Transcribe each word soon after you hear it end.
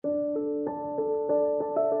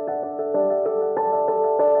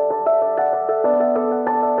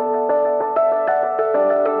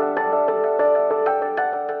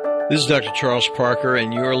This is Dr. Charles Parker,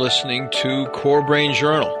 and you're listening to Core Brain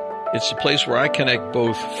Journal. It's a place where I connect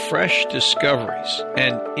both fresh discoveries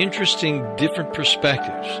and interesting different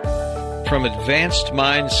perspectives from advanced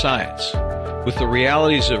mind science with the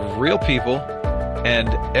realities of real people and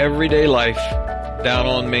everyday life down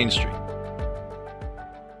on Main Street.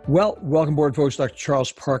 Well, welcome aboard, folks. Dr.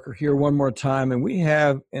 Charles Parker here one more time, and we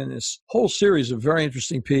have in this whole series of very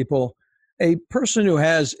interesting people a person who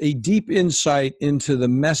has a deep insight into the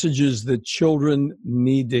messages that children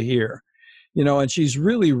need to hear. You know, and she's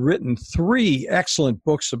really written 3 excellent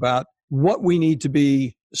books about what we need to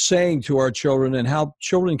be saying to our children and how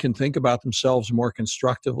children can think about themselves more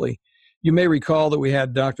constructively. You may recall that we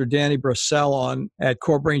had Dr. Danny Brassell on at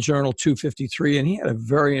Core Brain Journal 253, and he had a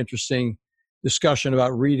very interesting discussion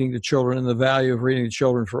about reading to children and the value of reading to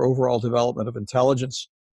children for overall development of intelligence.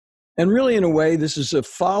 And really, in a way, this is a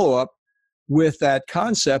follow-up with that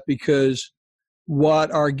concept, because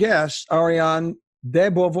what our guest, Ariane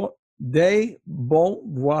de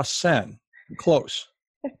Beauvoisin, close.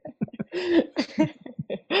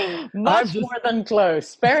 Much more than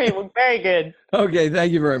close. Very, very good. Okay,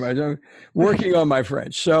 thank you very much. I'm working on my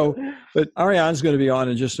French. But Ariane's going to be on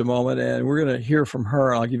in just a moment, and we're going to hear from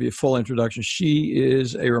her. I'll give you a full introduction. She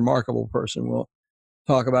is a remarkable person. We'll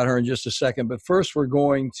talk about her in just a second. But first, we're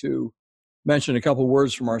going to mention a couple of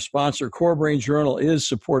words from our sponsor. Core Brain Journal is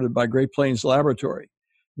supported by Great Plains Laboratory.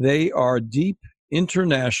 They are deep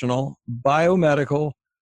international biomedical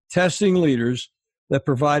testing leaders that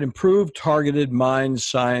provide improved targeted mind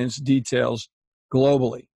science details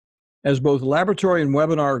globally. As both laboratory and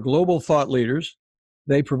webinar global thought leaders,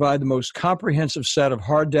 they provide the most comprehensive set of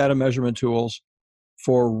hard data measurement tools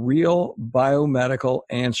for real biomedical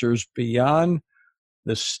answers beyond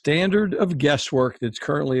the standard of guesswork that's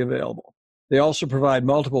currently available. They also provide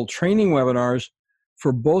multiple training webinars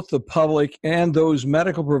for both the public and those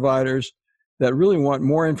medical providers that really want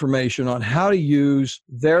more information on how to use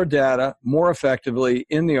their data more effectively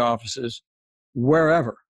in the offices,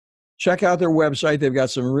 wherever. Check out their website. They've got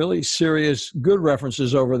some really serious, good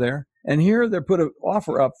references over there. And here they put an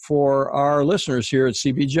offer up for our listeners here at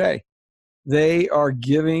CBJ. They are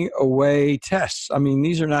giving away tests. I mean,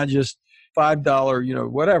 these are not just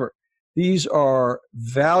 $5, whatever. These are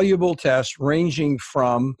valuable tests ranging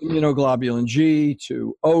from immunoglobulin G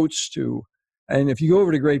to oats and if you go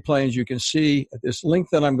over to Great Plains, you can see at this link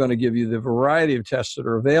that I'm going to give you the variety of tests that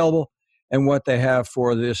are available and what they have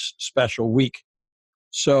for this special week.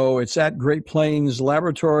 So it's at Great Plains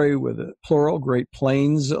Laboratory with a plural,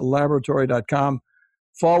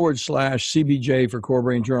 greatplainslaboratory.com/CBJ for Core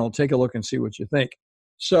Brain Journal. Take a look and see what you think.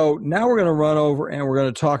 So now we're going to run over and we're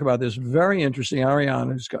going to talk about this very interesting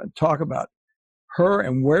Ariane who's going to talk about her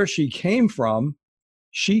and where she came from.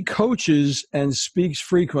 She coaches and speaks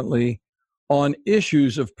frequently on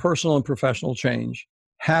issues of personal and professional change,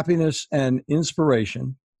 happiness and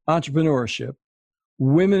inspiration, entrepreneurship,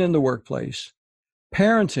 women in the workplace,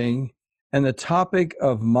 parenting, and the topic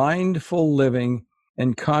of mindful living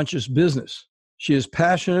and conscious business. She is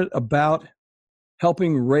passionate about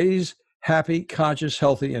helping raise happy, conscious,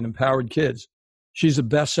 healthy, and empowered kids. She's a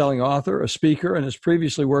best-selling author, a speaker, and has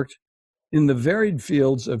previously worked in the varied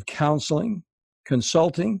fields of counseling,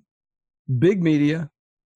 consulting, big media,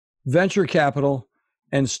 venture capital,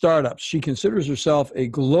 and startups. She considers herself a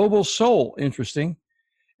global soul, interesting,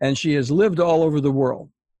 and she has lived all over the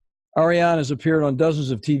world. Ariane has appeared on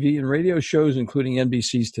dozens of TV and radio shows, including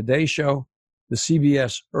NBC's Today Show, the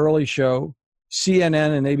CBS Early Show,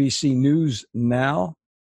 CNN and ABC News Now.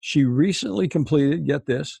 She recently completed, get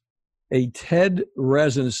this, a TED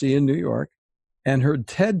residency in New York, and her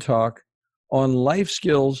TED Talk on life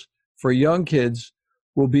skills for young kids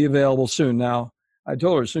will be available soon. Now, I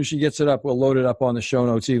told her as soon as she gets it up, we'll load it up on the show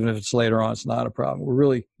notes, even if it's later on. It's not a problem. We're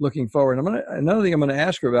really looking forward. Another thing I'm going to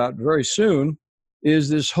ask her about very soon is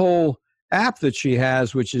this whole app that she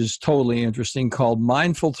has, which is totally interesting, called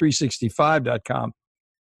mindful365.com.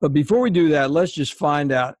 But before we do that, let's just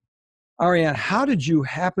find out, Ariane, how did you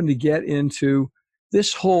happen to get into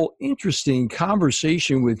this whole interesting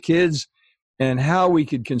conversation with kids and how we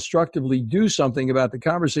could constructively do something about the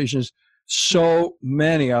conversations so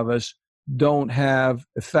many of us don't have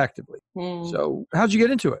effectively? So how'd you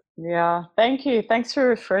get into it? Yeah, thank you. Thanks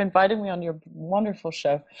for inviting me on your wonderful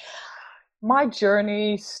show. My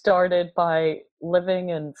journey started by living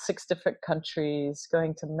in 6 different countries,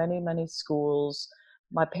 going to many, many schools.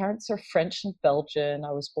 My parents are French and Belgian.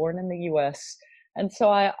 I was born in the US. And so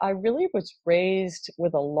I really was raised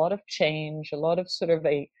with a lot of change, a lot of sort of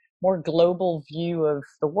a more global view of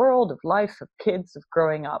the world, of life, of kids, of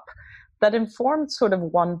growing up. that informed sort of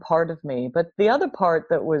one part of me. But the other part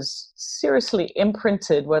that was seriously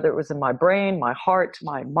imprinted, whether it was in my brain, my heart,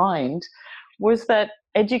 my mind, was that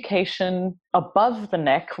education above the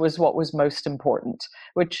neck was what was most important,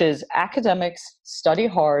 which is academics, study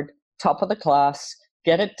hard, top of the class,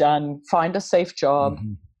 get it done, find a safe job,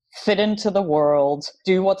 fit into the world,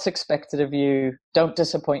 do what's expected of you, don't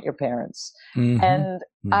disappoint your parents. And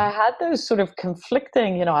I had those sort of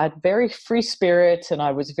conflicting, I had very free spirit, and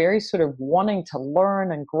I was very sort of wanting to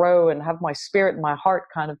learn and grow and have my spirit and my heart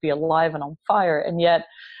kind of be alive and on fire. And yet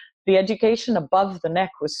the education above the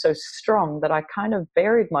neck was so strong that I kind of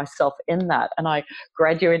buried myself in that. And I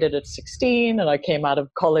graduated at 16, and I came out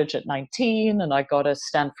of college at 19, and I got a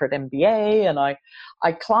Stanford MBA, and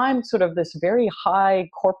I climbed sort of this very high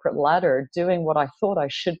corporate ladder doing what I thought I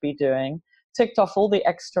should be doing, ticked off all the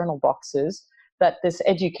external boxes that this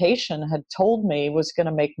education had told me was going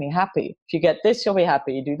to make me happy. If you get this, you'll be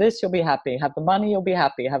happy. You do this, you'll be happy. Have the money, you'll be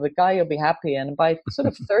happy. Have the guy, you'll be happy. And by sort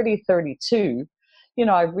of 30, 32,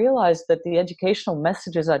 I realized that the educational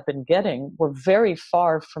messages I'd been getting were very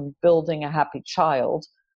far from building a happy child,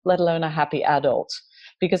 let alone a happy adult,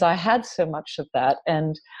 because I had so much of that.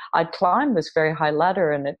 And I'd climbed this very high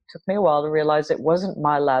ladder, and it took me a while to realize it wasn't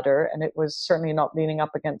my ladder, and it was certainly not leaning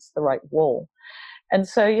up against the right wall. And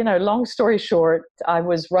so, long story short, I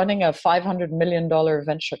was running a $500 million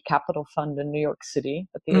venture capital fund in New York City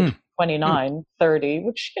at the age of 29, 30,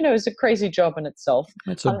 which, is a crazy job in itself.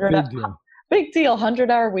 That's a big deal. Big deal,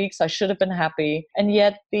 100-hour weeks. I should have been happy. And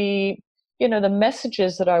yet the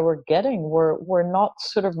messages that I were getting were not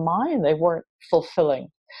sort of mine. They weren't fulfilling.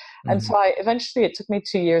 And so eventually it took me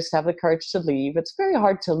 2 years to have the courage to leave. It's very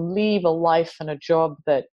hard to leave a life and a job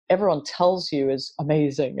that everyone tells you is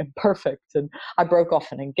amazing and perfect. And I broke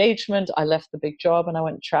off an engagement. I left the big job and I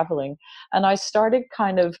went traveling. And I started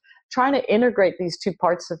kind of trying to integrate these two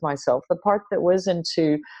parts of myself, the part that was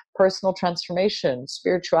into personal transformation,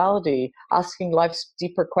 spirituality, asking life's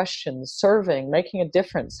deeper questions, serving, making a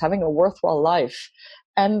difference, having a worthwhile life,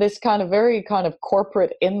 and this kind of very kind of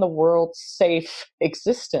corporate, in the world, safe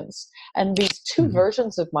existence. And these two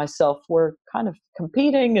versions of myself were kind of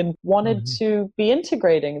competing and wanted to be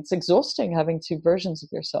integrating. It's exhausting having two versions of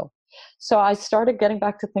yourself. So I started getting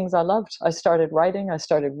back to things I loved. I started writing, I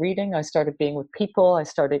started reading, I started being with people, I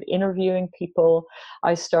started interviewing people,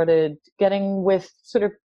 I started getting with sort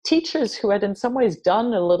of teachers who had in some ways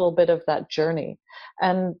done a little bit of that journey.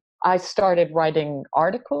 And I started writing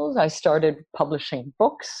articles, I started publishing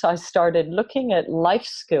books, I started looking at life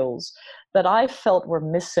skills that I felt were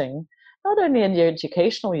missing, not only in the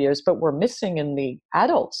educational years, but were missing in the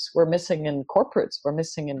adults, were missing in corporates, were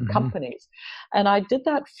missing in companies. And I did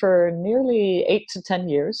that for nearly 8 to 10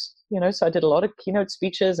 years. So I did a lot of keynote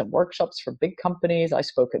speeches and workshops for big companies. I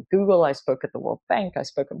spoke at Google, I spoke at the World Bank, I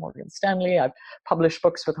spoke at Morgan Stanley, I've published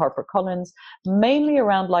books with HarperCollins, mainly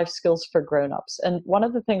around life skills for grown-ups. And one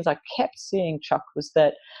of the things I kept seeing, Chuck, was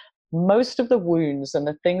that most of the wounds and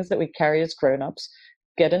the things that we carry as grown-ups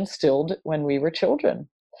get instilled when we were children.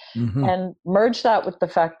 And merge that with the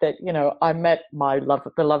fact that, I met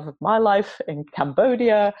the love of my life in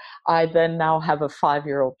Cambodia. I then now have a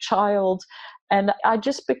 5-year-old child. And I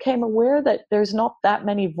just became aware that there's not that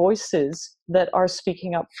many voices that are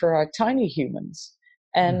speaking up for our tiny humans.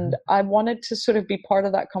 And I wanted to sort of be part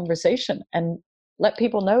of that conversation and let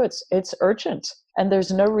people know it's urgent. And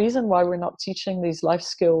there's no reason why we're not teaching these life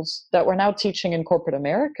skills that we're now teaching in corporate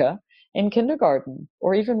America in kindergarten,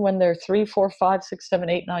 or even when they're 3, 4, 5, 6, 7,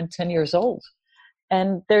 8, 9, 10 years old.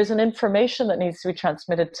 And there's an information that needs to be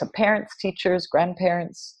transmitted to parents, teachers,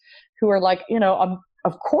 grandparents, who are like,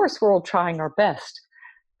 of course we're all trying our best,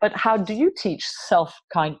 but how do you teach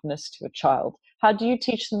self-kindness to a child? How do you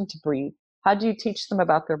teach them to breathe? How do you teach them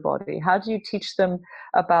about their body? How do you teach them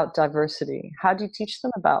about diversity? How do you teach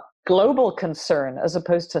them about global concern as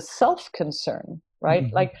opposed to self-concern?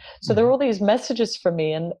 Right? So there are all these messages for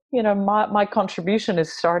me. And, my contribution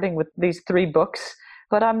is starting with these 3 books,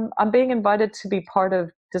 but I'm being invited to be part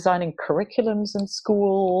of designing curriculums in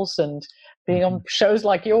schools and being on shows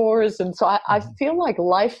like yours. And so I feel like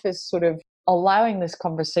life is sort of allowing this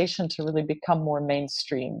conversation to really become more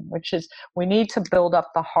mainstream, which is we need to build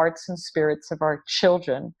up the hearts and spirits of our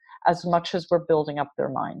children as much as we're building up their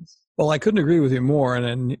minds. Well, I couldn't agree with you more.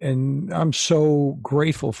 And I'm so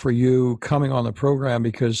grateful for you coming on the program,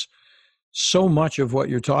 because so much of what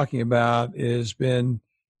you're talking about has been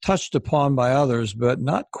touched upon by others, but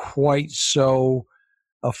not quite so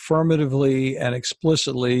affirmatively and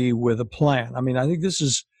explicitly with a plan. I mean, I think this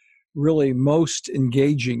is really most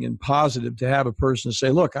engaging and positive to have a person say,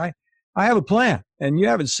 look, I have a plan. And you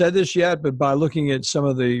haven't said this yet, but by looking at some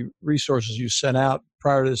of the resources you sent out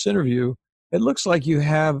prior to this interview, it looks like you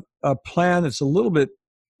have a plan that's a little bit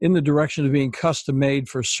in the direction of being custom made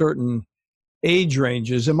for certain age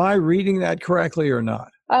ranges. Am I reading that correctly or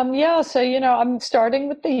not? Yeah, so I'm starting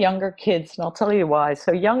with the younger kids, and I'll tell you why.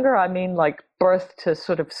 So younger, I mean like birth to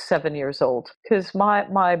sort of 7 years old, because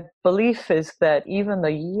my belief is that even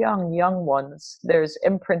the young ones, there's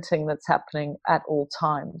imprinting that's happening at all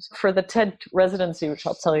times. For the TED residency, which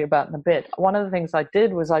I'll tell you about in a bit, one of the things I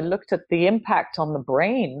did was I looked at the impact on the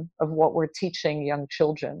brain of what we're teaching young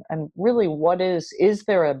children, and really, is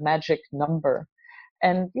there a magic number?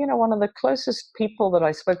 And, one of the closest people that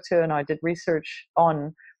I spoke to and I did research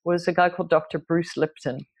on was a guy called Dr. Bruce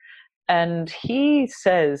Lipton. And he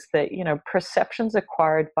says that, perceptions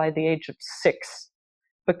acquired by the age of 6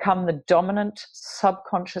 become the dominant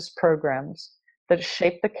subconscious programs that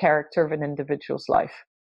shape the character of an individual's life.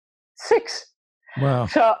 6. Wow.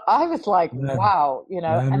 So I was like, wow, heard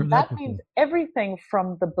and that that before. means everything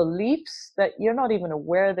from the beliefs that you're not even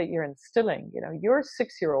aware that you're instilling. Your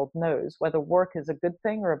 6-year-old knows whether work is a good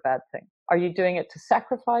thing or a bad thing. Are you doing it to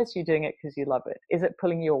sacrifice? You're doing it because you love it. Is it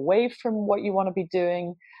pulling you away from what you want to be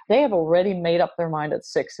doing? They have already made up their mind at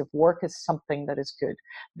 6 if work is something that is good.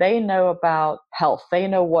 They know about health. They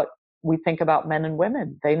know what we think about men and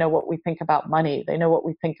women. They know what we think about money. They know what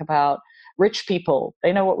we think about rich people.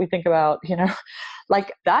 They know what we think about,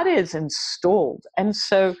 like that is installed. And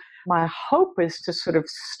so my hope is to sort of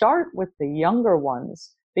start with the younger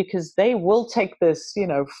ones because they will take this,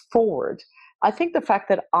 forward. I think the fact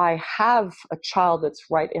that I have a child that's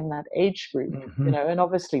right in that age group, and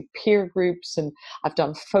obviously peer groups, and I've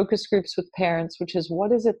done focus groups with parents, which is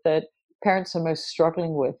what is it that parents are most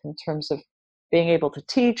struggling with in terms of being able to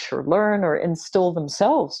teach or learn or instill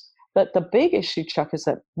themselves. But the big issue, Chuck, is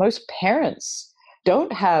that most parents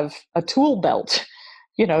don't have a tool belt,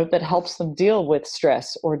 that helps them deal with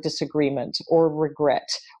stress or disagreement or regret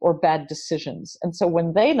or bad decisions. And so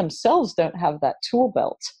when they themselves don't have that tool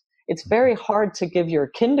belt, it's very hard to give your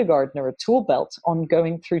kindergartner a tool belt on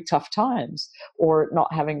going through tough times or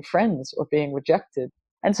not having friends or being rejected.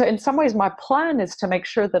 And so in some ways, my plan is to make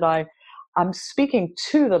sure that I'm speaking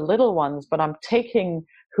to the little ones, but I'm taking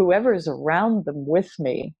whoever's around them with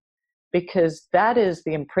me, because that is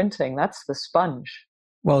the imprinting. That's the sponge.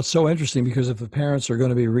 Well, it's so interesting because if the parents are going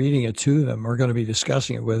to be reading it to them or going to be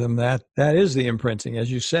discussing it with them, that is the imprinting,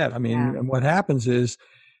 as you said. I mean, and what happens is,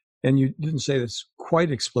 and you didn't say this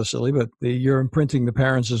quite explicitly, but you're imprinting the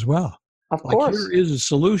parents as well. Of Like, course. here is a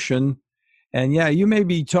solution. And yeah, you may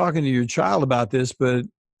be talking to your child about this, but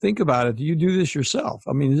think about it. Do you do this yourself?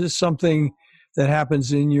 I mean, is this something that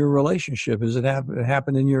happens in your relationship? Does it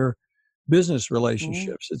happen in your business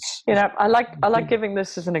relationships? It's I like giving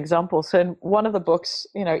this as an example. So in one of the books,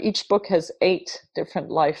 each book has 8 different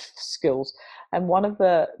life skills, and one of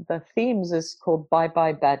the themes is called Bye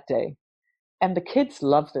Bye Bad Day. And the kids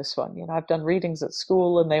love this one. I've done readings at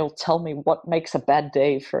school and they'll tell me what makes a bad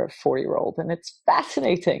day for a 4-year-old. And it's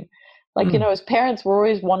fascinating. Like, as parents, we're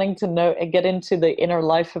always wanting to know and get into the inner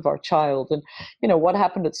life of our child. And, what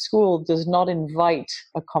happened at school does not invite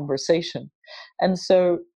a conversation. And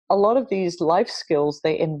so a lot of these life skills,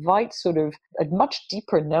 they invite sort of a much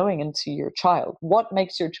deeper knowing into your child. What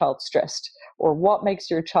makes your child stressed? Or what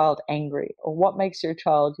makes your child angry? Or what makes your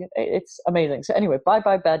child, it's amazing. So anyway, Bye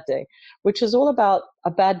Bye Bad Day, which is all about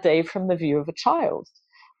a bad day from the view of a child.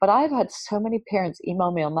 But I've had so many parents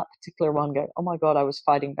email me on that particular one going, oh my God, I was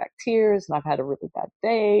fighting back tears and I've had a really bad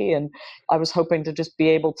day. And I was hoping to just be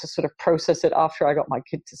able to sort of process it after I got my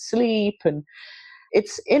kid to sleep. And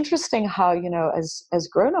it's interesting how, as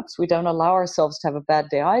grown-ups, we don't allow ourselves to have a bad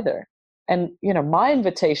day either. And, my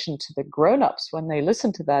invitation to the grown-ups when they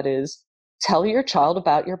listen to that is tell your child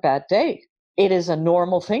about your bad day. It is a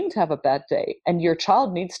normal thing to have a bad day. And your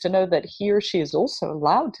child needs to know that he or she is also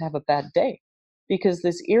allowed to have a bad day. Because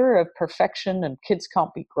this era of perfection and kids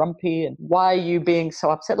can't be grumpy and why are you being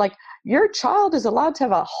so upset? Like, your child is allowed to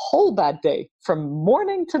have a whole bad day from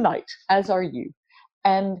morning to night, as are you.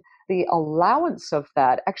 And the allowance of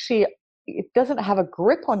that, actually, it doesn't have a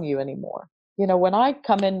grip on you anymore. When I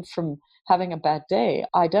come in from having a bad day,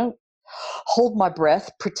 I don't hold my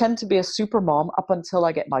breath, pretend to be a super mom up until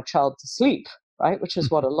I get my child to sleep, right? Which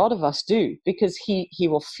is what a lot of us do, because he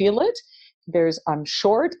will feel it. I'm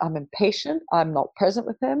short, I'm impatient, I'm not present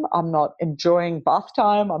with him, I'm not enjoying bath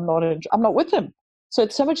time, I'm not with him. So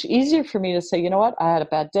it's so much easier for me to say, you know what, I had a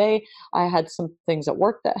bad day. I had some things at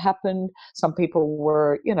work that happened. Some people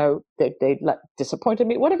were, they disappointed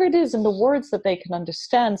me, whatever it is, in the words that they can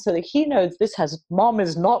understand, so that he knows mom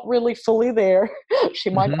is not really fully there. She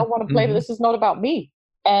might not want to play, but this is not about me.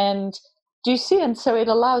 And Do you see? And so it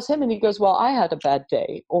allows him, and he goes, well, I had a bad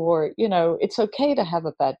day, or, it's okay to have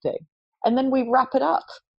a bad day. And then we wrap it up.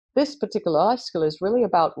 This particular life skill is really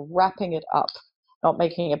about wrapping it up, not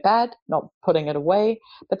making it bad, not putting it away,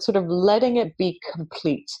 but sort of letting it be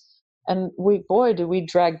complete. And boy, do we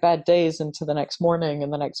drag bad days into the next morning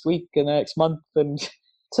and the next week and the next month. And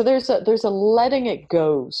so there's a letting it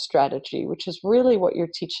go strategy, which is really what you're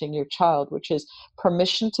teaching your child, which is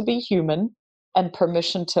permission to be human and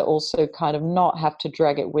permission to also kind of not have to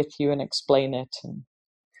drag it with you and explain it. And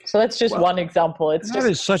so that's just one example. It's that just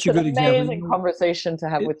is such a an good example. amazing conversation to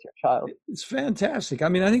have with your child. It's fantastic. I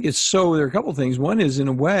mean, I think there are a couple of things. One is, in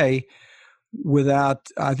a way,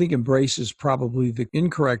 I think embrace is probably the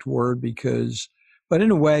incorrect word but in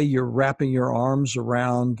a way, you're wrapping your arms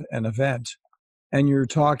around an event and you're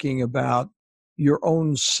talking about your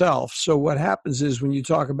own self. So what happens is when you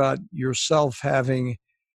talk about yourself having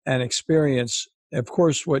an experience, of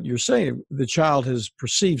course, what you're saying, the child has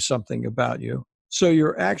perceived something about you. So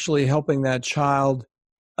you're actually helping that child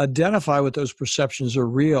identify what those perceptions are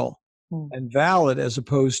real and valid, as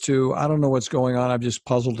opposed to, I don't know what's going on, I'm just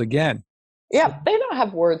puzzled again. Yeah, they don't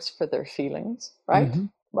have words for their feelings, right?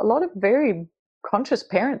 Mm-hmm. A lot of very conscious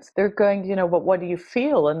parents, they're going, but what do you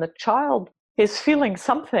feel? And the child is feeling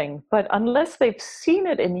something, but unless they've seen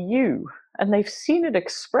it in you and they've seen it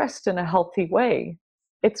expressed in a healthy way,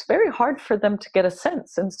 it's very hard for them to get a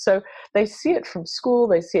sense. And so they see it from school,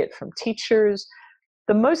 they see it from teachers.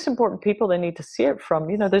 The most important people they need to see it from,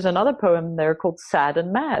 there's another poem there called Sad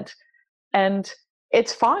and Mad. And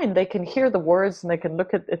it's fine. They can hear the words and they can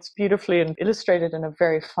look at it's beautifully and illustrated in a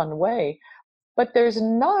very fun way. But there's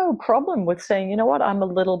no problem with saying, you know what, I'm a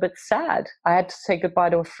little bit sad. I had to say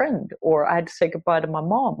goodbye to a friend, or I had to say goodbye to my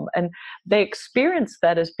mom. And they experience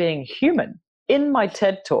that as being human. In my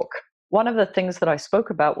TED Talk, one of the things that I spoke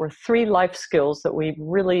about were 3 life skills that we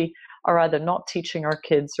really are either not teaching our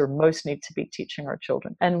kids or most need to be teaching our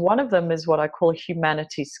children. And one of them is what I call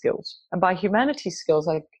humanity skills. And by humanity skills,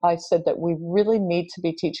 I said that we really need to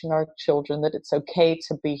be teaching our children that it's okay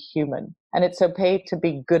to be human. And it's okay to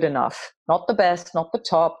be good enough. Not the best, not the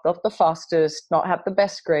top, not the fastest, not have the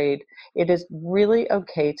best grade. It is really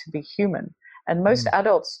okay to be human. And most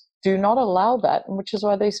adults do not allow that, which is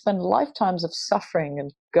why they spend lifetimes of suffering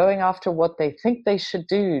and going after what they think they should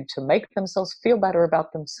do to make themselves feel better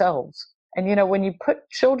about themselves. And, when you put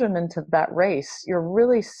children into that race, you're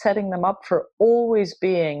really setting them up for always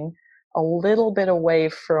being a little bit away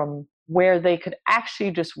from where they could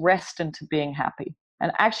actually just rest into being happy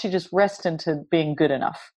and actually just rest into being good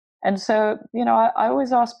enough. And so, I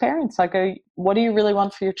always ask parents, I go, what do you really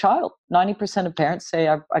want for your child? 90% of parents say,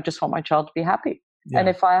 I just want my child to be happy. Yeah. And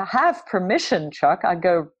if I have permission, Chuck, I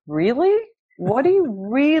go, really? What are you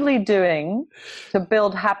really doing to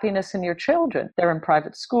build happiness in your children? They're in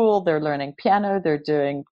private school, they're learning piano, they're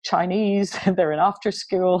doing Chinese, they're in after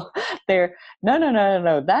school. No.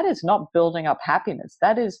 That is not building up happiness.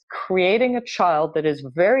 That is creating a child that is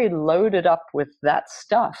very loaded up with that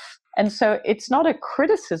stuff. And so it's not a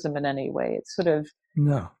criticism in any way. It's sort of,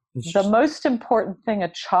 the most important thing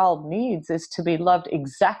a child needs is to be loved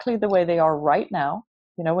exactly the way they are right now.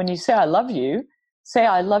 When you say, I love you, say,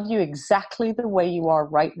 I love you exactly the way you are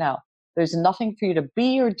right now. There's nothing for you to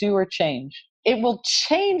be or do or change. It will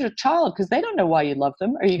change a child because they don't know why you love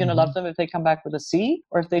them. Are you going to love them if they come back with a C,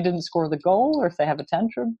 or if they didn't score the goal, or if they have a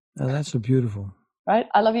tantrum? Oh, that's so beautiful. Right?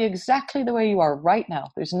 I love you exactly the way you are right now.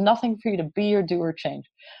 There's nothing for you to be or do or change.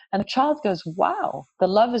 And the child goes, wow, the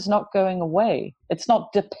love is not going away. It's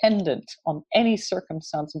not dependent on any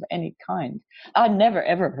circumstance of any kind. I never,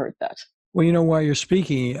 ever heard that. Well, while you're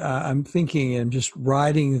speaking, I'm thinking and just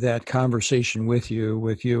riding that conversation with you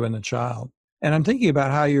and the child. And I'm thinking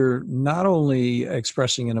about how you're not only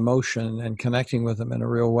expressing an emotion and connecting with them in a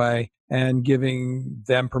real way and giving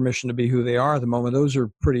them permission to be who they are at the moment. Those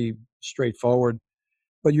are pretty straightforward.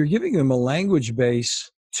 But you're giving them a language base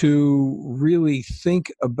to really think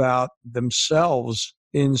about themselves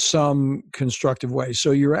in some constructive way.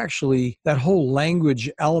 So you're actually, that whole language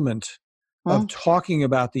element of talking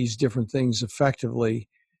about these different things effectively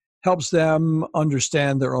helps them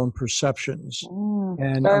understand their own perceptions.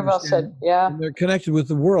 And very well said. Yeah. And they're connected with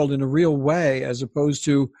the world in a real way, as opposed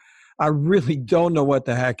to, I really don't know what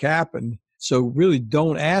the heck happened, so really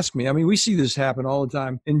don't ask me. I mean, we see this happen all the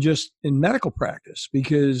time in medical practice,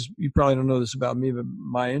 because you probably don't know this about me, but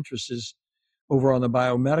my interest is over on the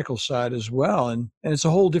biomedical side as well. And it's a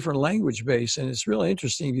whole different language base. And it's really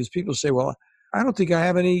interesting because people say, well, I don't think I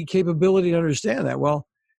have any capability to understand that. Well,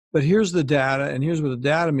 but here's the data, and here's what the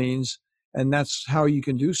data means, and that's how you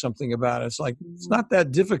can do something about it. It's like, it's not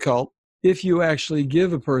that difficult if you actually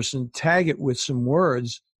give a person, tag it with some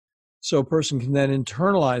words, so a person can then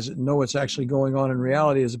internalize it and know what's actually going on in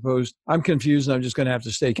reality, as opposed, I'm confused and I'm just going to have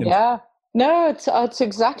to stay confused. Yeah. No, it's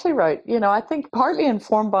exactly right. I think partly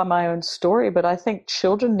informed by my own story, but I think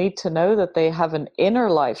children need to know that they have an inner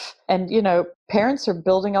life. And, parents are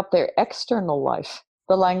building up their external life.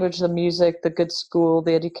 The language, the music, the good school,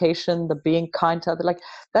 the education, the being kind to others, like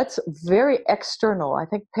that's very external. I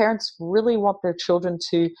think parents really want their children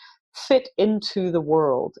to fit into the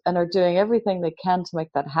world and are doing everything they can to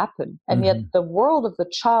make that happen. And yet the world of the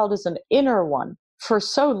child is an inner one for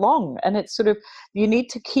so long. And it's sort of, you need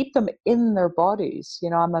to keep them in their bodies.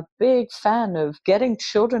 I'm a big fan of getting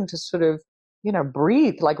children to sort of,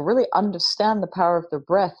 breathe, like really understand the power of their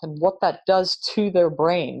breath and what that does to their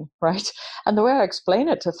brain, right? And the way I explain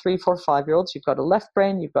it to 3, 4, 5-year-olds, you've got a left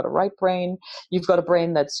brain, you've got a right brain, you've got a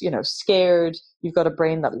brain that's, scared, you've got a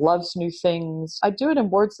brain that loves new things. I do it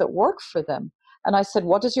in words that work for them. And I said,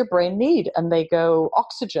 what does your brain need? And they go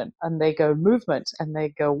oxygen, and they go movement, and they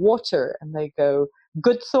go water, and they go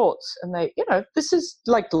good thoughts. And they, this is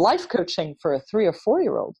like life coaching for a 3 or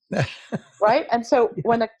 4-year-old, right? And so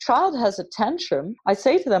when a child has a tantrum, I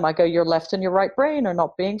say to them, I go, your left and your right brain are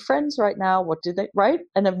not being friends right now. What do they, right?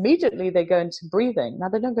 And immediately they go into breathing. Now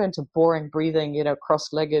they don't go into boring breathing,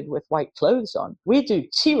 cross-legged with white clothes on. We do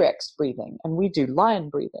T-Rex breathing, and we do lion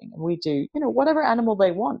breathing, and we do, whatever animal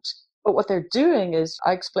they want. But what they're doing is,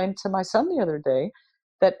 I explained to my son the other day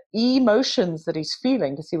that emotions that he's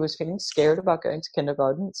feeling, because he was feeling scared about going to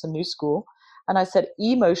kindergarten, it's a new school. And I said,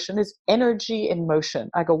 emotion is energy in motion.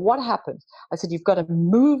 I go, what happened? I said, you've got to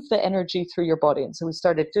move the energy through your body. And so we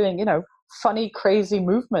started doing, funny, crazy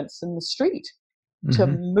movements in the street to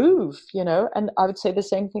move, and I would say the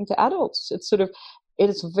same thing to adults. It's sort of, it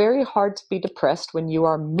is very hard to be depressed when you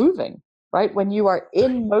are moving. Right? When you are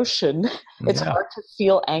in motion, it's hard to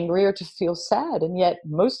feel angry or to feel sad. And yet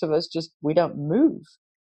most of us we don't move.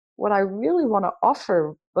 What I really want to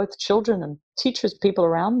offer both children and teachers, people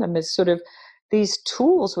around them, is sort of these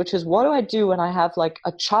tools, which is, what do I do when I have like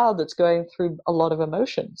a child that's going through a lot of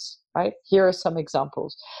emotions, right? Here are some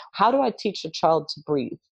examples. How do I teach a child to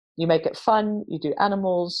breathe? You make it fun, you do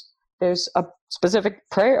animals. There's a specific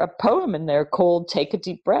a poem in there called Take a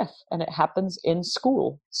Deep Breath, and it happens in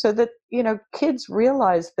school. So that, kids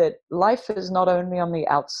realize that life is not only on the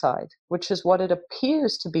outside, which is what it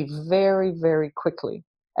appears to be very, very quickly,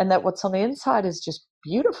 and that what's on the inside is just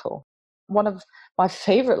beautiful. One of my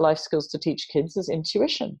favorite life skills to teach kids is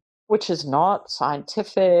intuition, which is not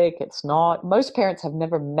scientific. It's not, most parents have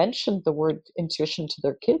never mentioned the word intuition to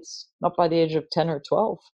their kids, not by the age of 10 or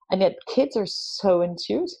 12. And yet kids are so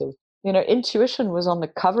intuitive. Intuition was on the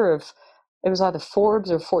cover of, it was either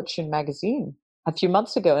Forbes or Fortune magazine a few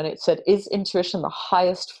months ago, and it said, is intuition the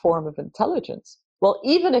highest form of intelligence? Well,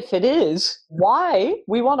 even if it is, why?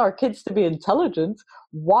 We want our kids to be intelligent.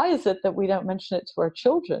 Why is it that we don't mention it to our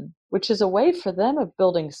children? Which is a way for them of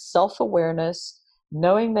building self-awareness,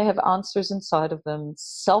 knowing they have answers inside of them,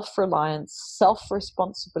 self-reliance,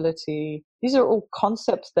 self-responsibility. These are all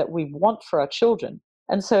concepts that we want for our children.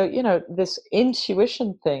 And so, this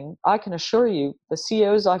intuition thing, I can assure you, the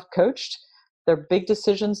CEOs I've coached, their big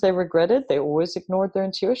decisions they regretted, they always ignored their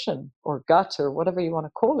intuition or gut or whatever you want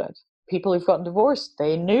to call it. People who've gotten divorced,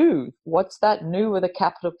 they knew. What's that knew with a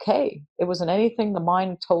capital K? It wasn't anything the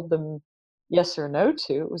mind told them yes or no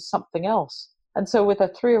to. It was something else. And so with a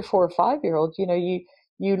 3 or 4 or 5-year-old,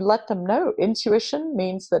 you let them know. Intuition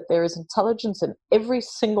means that there is intelligence in every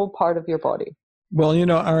single part of your body. Well,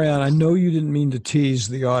 Ariane, I know you didn't mean to tease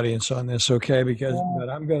the audience on this, okay? But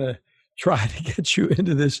I'm going to try to get you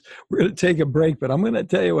into this. We're going to take a break, but I'm going to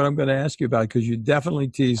tell you what I'm going to ask you about, because you definitely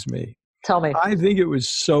teased me. Tell me. I think it was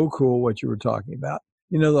so cool what you were talking about.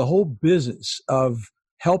 The whole business of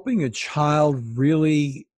helping a child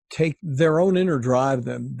really take their own inner drive,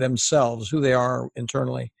 themselves, who they are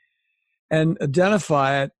internally, and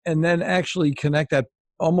identify it, and then actually connect that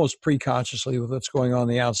almost pre-consciously with what's going on in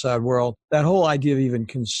the outside world. That whole idea of even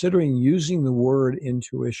considering using the word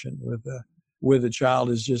intuition with a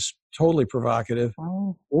child is just totally provocative.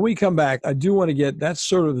 Oh. When we come back, I do want to get, that's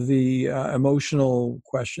sort of the emotional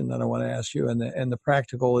question that I want to ask you, and the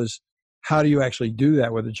practical is, how do you actually do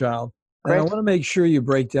that with a child? And I want to make sure you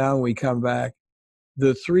break down when we come back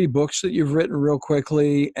the 3 books that you've written real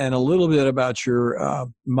quickly, and a little bit about your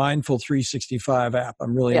Mindful 365 app.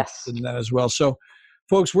 I'm really interested in that as well. So,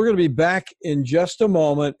 folks, we're going to be back in just a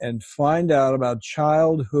moment and find out about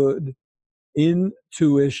childhood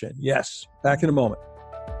intuition. Yes, back in a moment.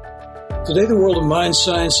 Today, the world of mind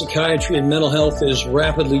science, psychiatry, and mental health is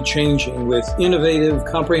rapidly changing with innovative,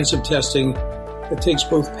 comprehensive testing that takes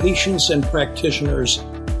both patients and practitioners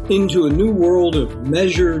into a new world of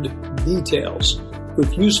measured details.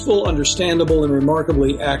 with useful, understandable, and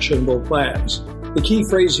remarkably actionable plans. The key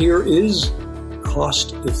phrase here is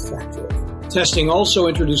cost-effective. Testing also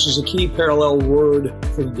introduces a key parallel word,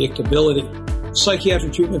 predictability.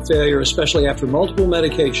 Psychiatric treatment failure, especially after multiple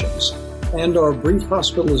medications and/or brief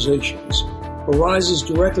hospitalizations, arises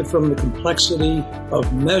directly from the complexity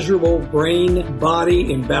of measurable brain-body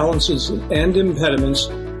imbalances and impediments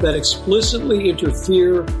that explicitly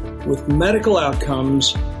interfere with medical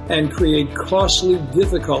outcomes and create costly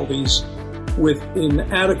difficulties with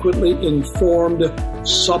inadequately informed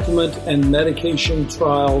supplement and medication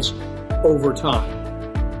trials over time.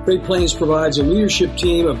 Great Plains provides a leadership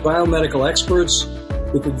team of biomedical experts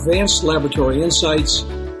with advanced laboratory insights,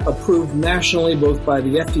 approved nationally both by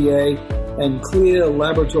the FDA and CLIA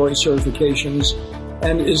laboratory certifications,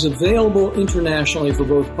 and is available internationally for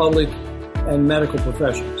both public and medical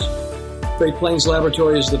professionals. Great Plains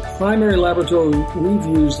Laboratory is the primary laboratory we've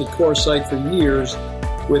used at CoreSight for years,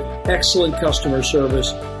 with excellent customer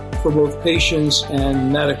service for both patients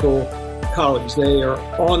and medical colleagues. They are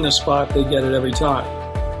on the spot. They get it every time.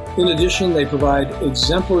 In addition, they provide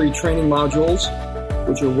exemplary training modules,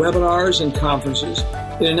 which are webinars and conferences,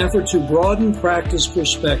 in an effort to broaden practice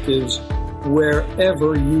perspectives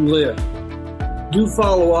wherever you live. Do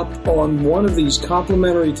follow up on one of these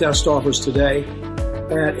complimentary test offers today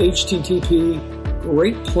at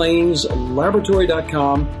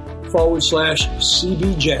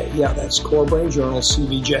http://greatplainslaboratory.com/CBJ. Yeah, that's Core Brain Journal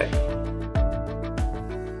CBJ.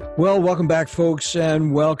 Well, welcome back, folks,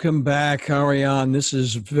 and welcome back, Ariane. This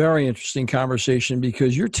is a very interesting conversation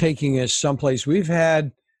because you're taking us someplace. We've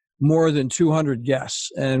had more than 200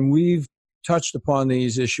 guests, and we've touched upon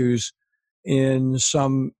these issues in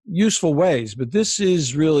some useful ways, but this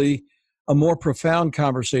is really a more profound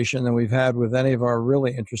conversation than we've had with any of our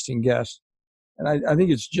really interesting guests. And I think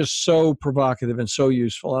it's just so provocative and so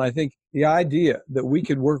useful. And I think the idea that we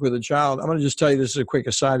could work with a child, I'm going to just tell you, this is a quick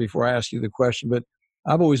aside before I ask you the question, but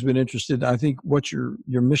I've always been interested. I think what your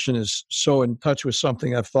mission is so in touch with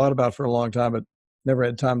something I've thought about for a long time, but never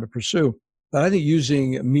had time to pursue. But I think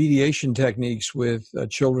using mediation techniques with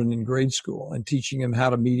children in grade school and teaching them how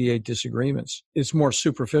to mediate disagreements, it's more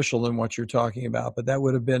superficial than what you're talking about. But that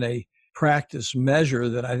would have been a practice measure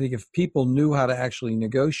that I think if people knew how to actually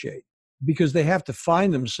negotiate, because they have to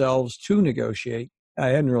find themselves to negotiate. I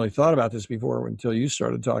hadn't really thought about this before until you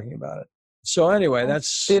started talking about it. So anyway,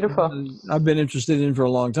 that's beautiful. I've been interested in for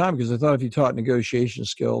a long time because I thought if you taught negotiation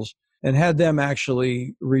skills and had them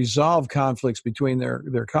actually resolve conflicts between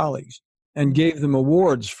their colleagues and gave them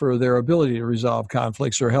awards for their ability to resolve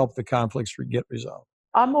conflicts or help the conflicts get resolved.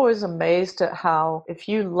 I'm always amazed at how if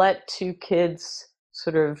you let two kids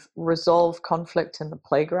sort of resolve conflict in the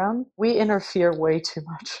playground, we interfere way too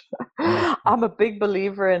much. I'm a big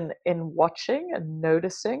believer in watching and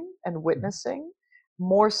noticing and witnessing,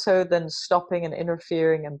 more so than stopping and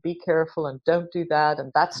interfering and be careful and don't do that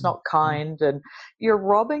and that's not kind. And you're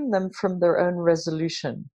robbing them from their own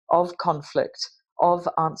resolution of conflict, of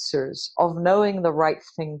answers, of knowing the right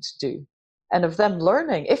thing to do, and of them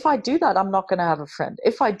learning, if I do that, I'm not going to have a friend.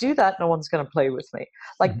 If I do that, no one's going to play with me.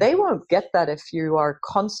 Like they won't get that if you are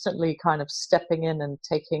constantly kind of stepping in and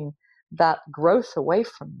taking that growth away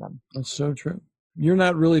from them. That's so true. You're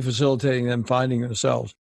not really facilitating them finding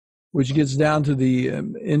themselves, which gets down to the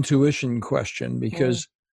intuition question, because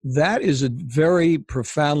that is a very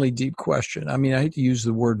profoundly deep question. I mean, I hate to use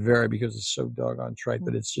the word very because it's so doggone trite,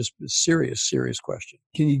 but it's just a serious, serious question.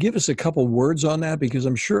 Can you give us a couple words on that? Because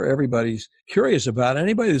I'm sure everybody's curious about it.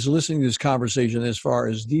 Anybody that's listening to this conversation this far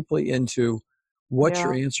is deeply into what's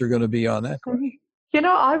your answer going to be on that question. You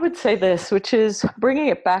know, I would say this, which is bringing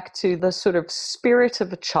it back to the sort of spirit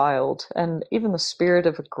of a child and even the spirit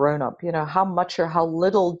of a grown-up. You know, how much or how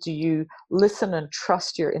little do you listen and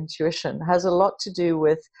trust your intuition has a lot to do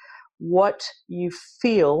with what you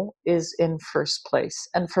feel is in first place.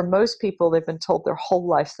 And for most people, they've been told their whole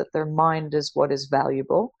life that their mind is what is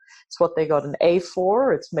valuable. It's what they got an A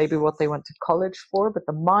for. It's maybe what they went to college for, but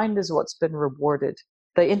the mind is what's been rewarded.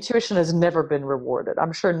 The intuition has never been rewarded.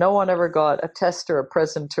 I'm sure no one ever got a test or a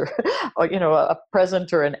present or a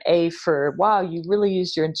present or an A for, wow, you really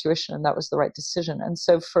used your intuition and that was the right decision. And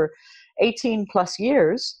so for 18 plus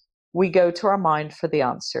years, we go to our mind for the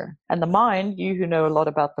answer. And the mind, you who know a lot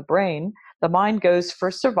about the brain, the mind goes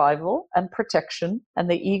for survival and protection.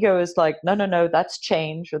 And the ego is like, no, that's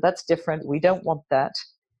change or that's different. We don't want that.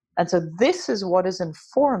 And so this is what is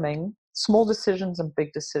informing small decisions and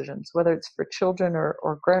big decisions, whether it's for children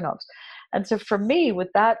or grown-ups. And so for me, with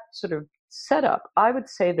that sort of setup, I would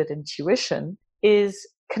say that intuition is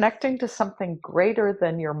connecting to something greater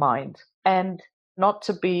than your mind. And not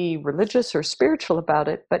to be religious or spiritual about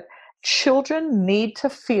it, but Children need to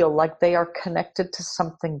feel like they are connected to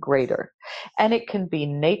something greater. And it can be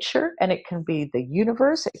nature, and it can be the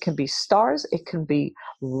universe, it can be stars, it can be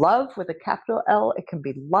love with a capital L, it can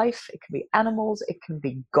be life, it can be animals, it can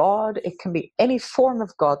be God, it can be any form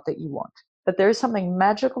of God that you want. But there is something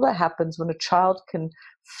magical that happens when a child can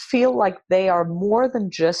feel like they are more than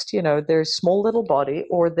just, their small little body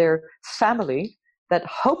or their family that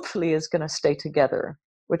hopefully is going to stay together,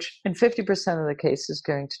 which in 50% of the case is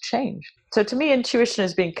going to change. So to me, intuition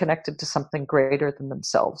is being connected to something greater than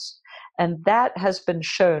themselves. And that has been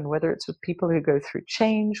shown, whether it's with people who go through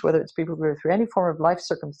change, whether it's people who go through any form of life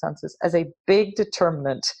circumstances, as a big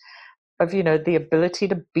determinant of, the ability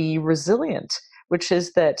to be resilient, which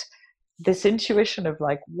is that this intuition of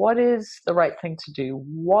like, what is the right thing to do?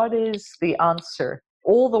 What is the answer?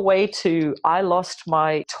 All the way to, I lost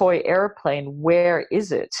my toy airplane. Where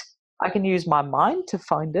is it? I can use my mind to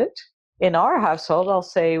find it. In our household, I'll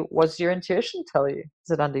say, what's your intuition tell you?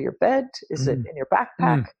 Is it under your bed? Is it in your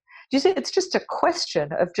backpack? Do you see? It's just a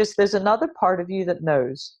question of just, there's another part of you that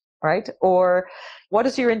knows, right? Or what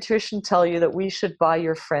does your intuition tell you that we should buy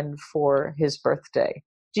your friend for his birthday?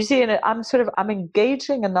 Do you see? And I'm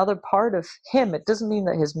engaging another part of him. It doesn't mean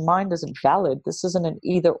that his mind isn't valid. This isn't an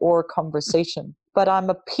either or conversation, but I'm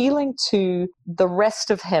appealing to the rest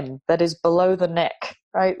of him that is below the neck,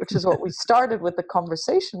 right? Which is what we started with the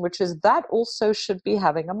conversation, which is that also should be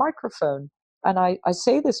having a microphone. And I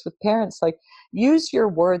say this with parents, like, use your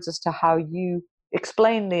words as to how you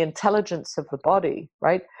explain the intelligence of the body,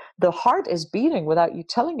 right? The heart is beating without you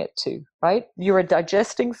telling it to, right? You are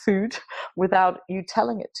digesting food without you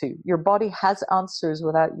telling it to. Your body has answers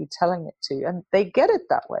without you telling it to, and they get it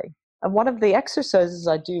that way. And one of the exercises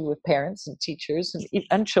I do with parents and teachers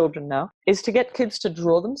and children now is to get kids to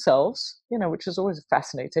draw themselves, which is always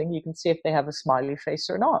fascinating. You can see if they have a smiley face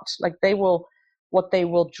or not. Like what they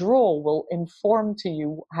will draw will inform to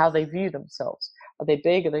you how they view themselves. Are they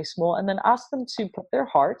big? Are they small? And then ask them to put their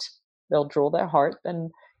heart. They'll draw their heart.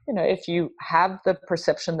 And, if you have the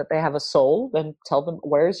perception that they have a soul, then tell them,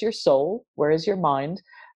 where is your soul? Where is your mind?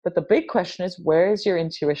 But the big question is, where is your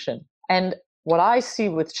intuition? And what I see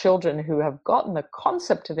with children who have gotten the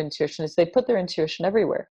concept of intuition is they put their intuition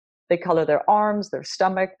everywhere. They color their arms, their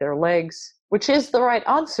stomach, their legs, which is the right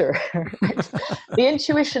answer. Right? The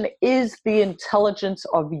intuition is the intelligence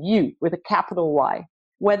of you with a capital Y.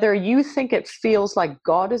 Whether you think it feels like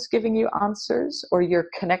God is giving you answers, or you're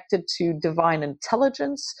connected to divine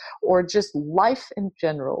intelligence, or just life in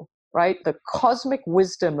general, right? The cosmic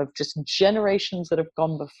wisdom of just generations that have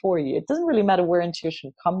gone before you. It doesn't really matter where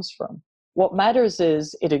intuition comes from. What matters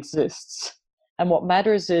is it exists. And what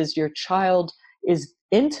matters is your child is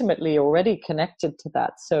intimately already connected to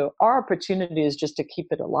that. So our opportunity is just to keep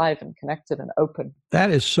it alive and connected and open.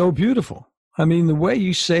 That is so beautiful. I mean, the way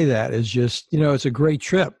you say that is just, it's a great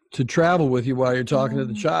trip to travel with you while you're talking to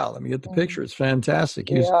the child. I mean, get the picture. It's fantastic.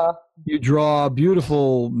 You draw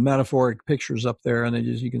beautiful metaphoric pictures up there, and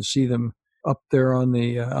you can see them up there on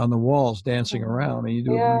the walls dancing around. I mean, you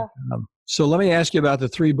do a great job. So let me ask you about the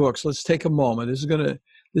 3 books. Let's take a moment.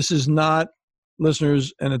 This is not,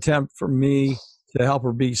 listeners, an attempt for me to help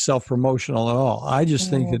her be self-promotional at all. I just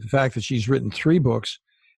think that the fact that she's written 3 books,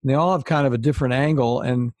 and they all have kind of a different angle.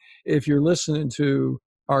 And if you're listening to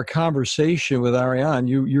our conversation with Ariane,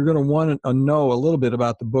 you're going to want to know a little bit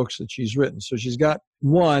about the books that she's written. So she's got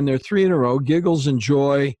 1, there are 3 in a row, Giggles and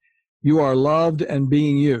Joy, You Are Loved, and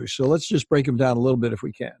Being You. So let's just break them down a little bit if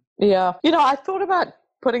we can. Yeah. I thought about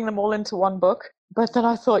putting them all into one book, but then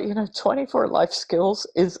I thought, 24 life skills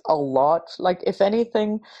is a lot. Like, if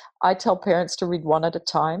anything, I tell parents to read 1 at a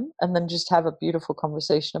time and then just have a beautiful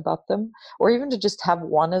conversation about them, or even to just have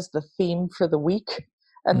 1 as the theme for the week.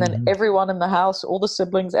 And then everyone in the house, all the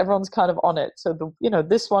siblings, everyone's kind of on it. So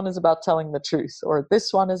this one is about telling the truth, or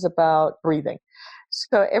this one is about breathing.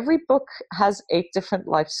 So every book has 8 different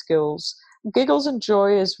life skills. Giggles and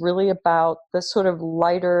Joy is really about the sort of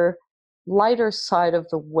lighter side of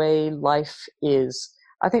the way life is.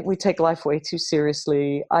 I think we take life way too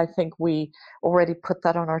seriously. I think we already put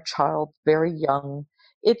that on our child very young.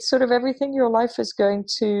 It's sort of everything your life is going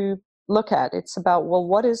to look at. It's about, well,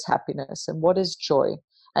 what is happiness, and what is joy,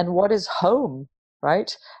 and what is home,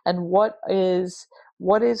 right? And what is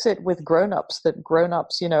it with grown-ups that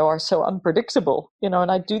grown-ups, are so unpredictable, and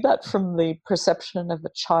I do that from the perception of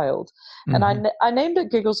a child. And I named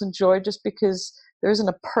it Giggles and Joy just because there isn't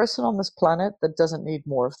a person on this planet that doesn't need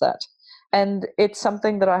more of that. And it's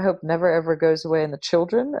something that I hope never, ever goes away in the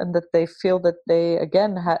children, and that they feel that they,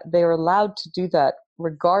 again, they are allowed to do that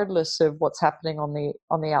regardless of what's happening on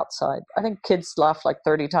the outside. I think kids laugh like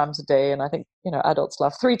 30 times a day, and I think, adults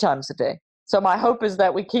laugh 3 times a day. So my hope is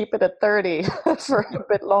that we keep it at 30 for a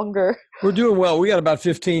bit longer. We're doing well. We got about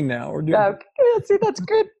 15 now. We're doing See, that's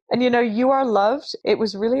good. And you are loved. It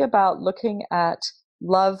was really about looking at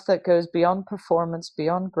love that goes beyond performance,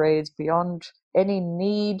 beyond grades, beyond any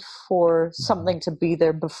need for something to be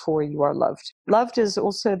there before you are loved. Loved is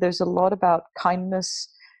also, there's a lot about kindness.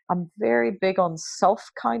 I'm very big on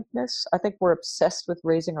self-kindness. I think we're obsessed with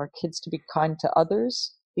raising our kids to be kind to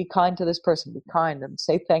others. Be kind to this person, be kind and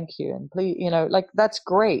say thank you. And please, like that's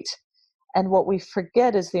great. And what we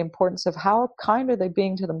forget is the importance of how kind are they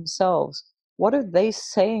being to themselves? What are they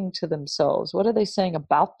saying to themselves? What are they saying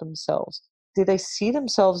about themselves? Do they see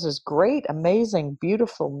themselves as great, amazing,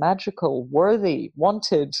 beautiful, magical, worthy,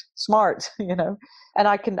 wanted, smart, And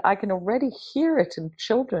I can already hear it in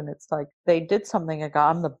children. It's like they did something like,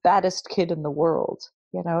 I'm the baddest kid in the world,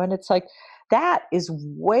 and it's like that is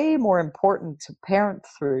way more important to parent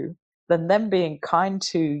through than them being kind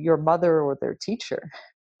to your mother or their teacher,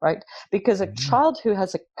 right? Because a child who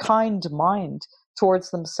has a kind mind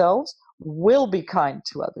towards themselves will be kind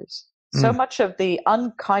to others. So much of the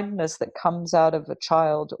unkindness that comes out of a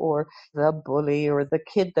child or the bully or the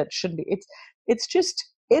kid that shouldn't be, it's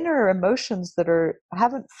just inner emotions that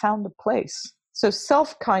haven't found a place. So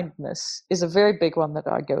self-kindness is a very big one that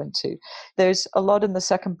I go into. There's a lot in the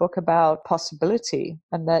second book about possibility,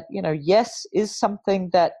 and that, yes is something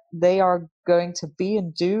that they are going to be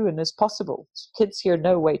and do and is possible. Kids here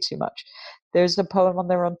know way too much. There's a poem on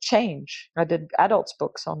there on change. I did adults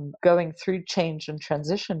books on going through change and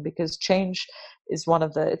transition, because change is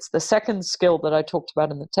it's the second skill that I talked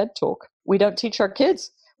about in the TED Talk. We don't teach our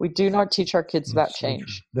kids. We do not teach our kids about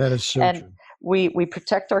change. That is so true. We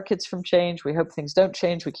protect our kids from change. We hope things don't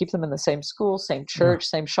change. We keep them in the same school, same church,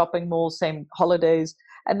 same shopping mall, same holidays.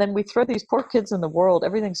 And then we throw these poor kids in the world.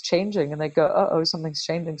 Everything's changing. And they go, uh-oh, something's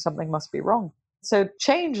changing. Something must be wrong. So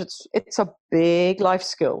change, it's a big life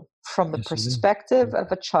skill from the perspective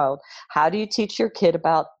of a child. How do you teach your kid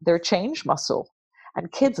about their change muscle?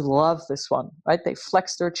 And kids love this one, right? They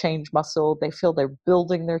flex their change muscle. They feel they're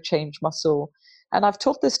building their change muscle. And I've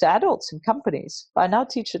taught this to adults in companies. I now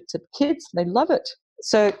teach it to kids. And they love it.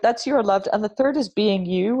 So that's You Are Loved. And the third is Being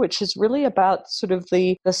You, which is really about sort of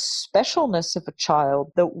the specialness of a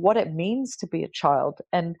child, what it means to be a child,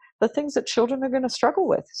 and the things that children are going to struggle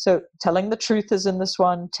with. So telling the truth is in this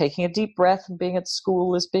one. Taking a deep breath and being at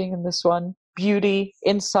school is being in this one. Beauty,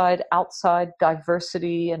 inside, outside,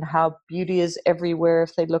 diversity, and how beauty is everywhere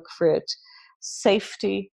if they look for it.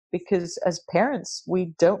 Safety, because as parents,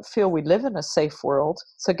 we don't feel we live in a safe world.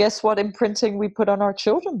 So guess what imprinting we put on our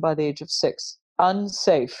children by the age of 6?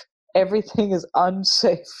 Unsafe. Everything is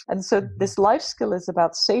unsafe. And so this life skill is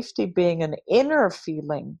about safety being an inner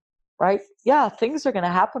feeling, right? Yeah, things are going to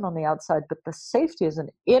happen on the outside, but the safety is an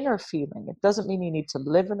inner feeling. It doesn't mean you need to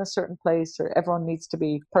live in a certain place or everyone needs to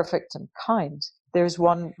be perfect and kind. There's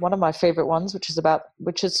one of my favorite ones,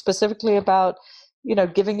 which is specifically about,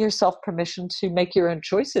 giving yourself permission to make your own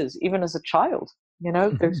choices, even as a child.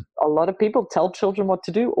 There's a lot of people tell children what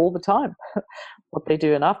to do all the time, what they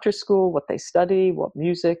do in after school, what they study, what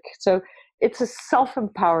music. So it's a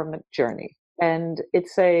self-empowerment journey. And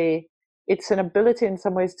it's an ability in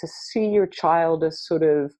some ways to see your child as sort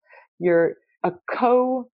of a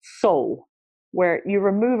co-soul, where you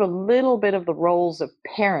remove a little bit of the roles of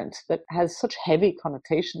parent that has such heavy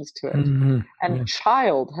connotations to it. And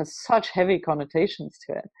child has such heavy connotations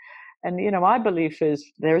to it. And, my belief is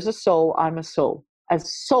there's a soul, I'm a soul.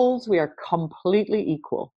 As souls, we are completely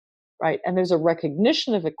equal, right? And there's a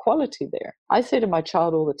recognition of equality there. I say to my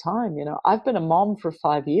child all the time, I've been a mom for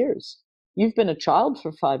 5 years. You've been a child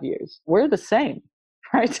for 5 years. We're the same,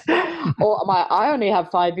 right? I only have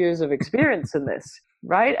 5 years of experience in this,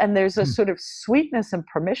 right? And there's a sort of sweetness and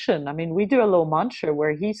permission. I mean, we do a little mantra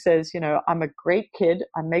where he says, I'm a great kid,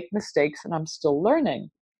 I make mistakes, and I'm still learning.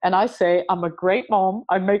 And I say, I'm a great mom,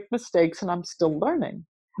 I make mistakes, and I'm still learning.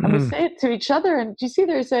 And we say it to each other. And do you see,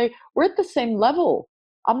 we're at the same level.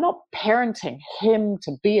 I'm not parenting him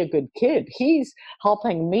to be a good kid. He's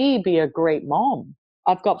helping me be a great mom.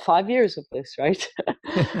 I've got 5 years of this, right?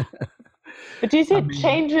 But do you see, it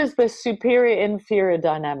changes the superior-inferior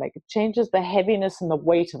dynamic. It changes the heaviness and the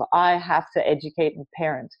weight of I have to educate and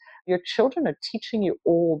parent. Your children are teaching you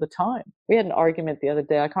all the time. We had an argument the other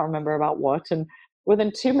day, I can't remember about what, and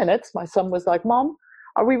within 2 minutes, my son was like, Mom,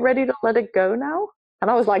 are we ready to let it go now? And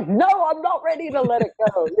I was like, no, I'm not ready to let it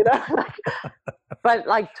go, But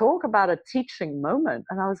talk about a teaching moment.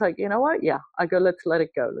 And I was like, you know what? Yeah, I go, let's let it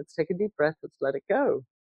go. Let's take a deep breath. Let's let it go.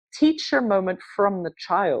 Teach your moment from the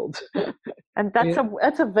child. And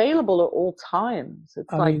that's available at all times.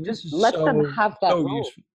 It's just let them have that role.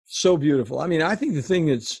 Useful, so beautiful. I mean, I think the thing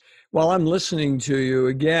that's While I'm listening to you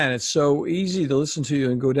again, it's so easy to listen to you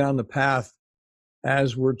and go down the path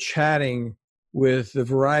as we're chatting with the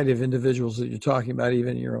variety of individuals that you're talking about,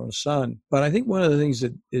 even your own son. But I think one of the things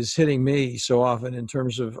that is hitting me so often in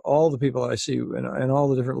terms of all the people I see and all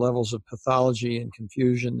the different levels of pathology and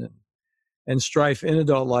confusion and strife in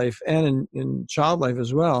adult life and in child life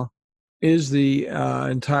as well is the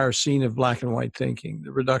entire scene of black and white thinking,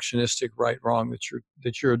 the reductionistic right wrong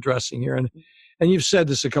that you're addressing here. And you've said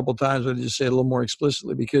this a couple of times, but I'll just say it a little more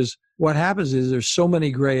explicitly, because what happens is there's so many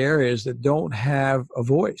gray areas that don't have a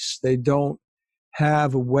voice. They don't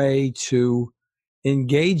have a way to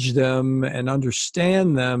engage them and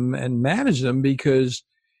understand them and manage them, because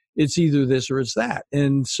it's either this or it's that.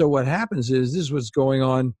 And so what happens is this is what's going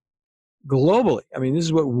on globally. I mean, this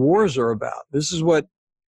is what wars are about. This is what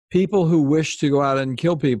people who wish to go out and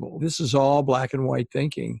kill people. This is all black and white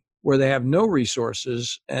thinking, where they have no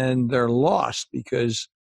resources and they're lost because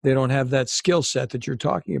they don't have that skill set that you're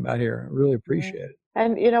talking about here. I really appreciate it.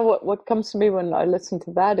 And what comes to me when I listen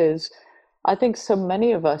to that is, I think so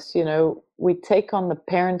many of us, we take on the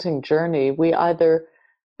parenting journey. We either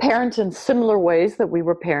parent in similar ways that we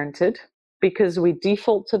were parented because we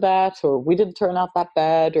default to that, or we didn't turn out that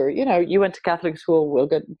bad, or you went to Catholic school,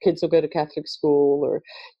 kids will go to Catholic school, or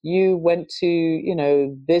you went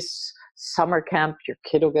to this summer camp, your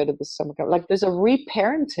kid will go to the summer camp. Like, there's a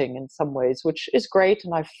reparenting in some ways, which is great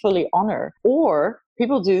and I fully honor. Or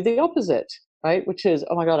people do the opposite, right? Which is,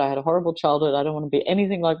 oh my God, I had a horrible childhood. I don't want to be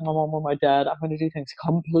anything like my mom or my dad. I'm going to do things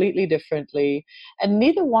completely differently. And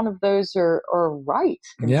neither one of those are right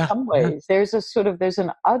in some ways. Yeah. There's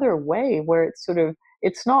an other way where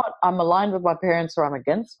it's not I'm aligned with my parents or I'm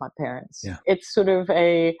against my parents. Yeah. It's sort of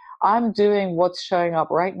I'm doing what's showing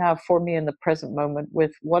up right now for me in the present moment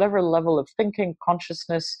with whatever level of thinking,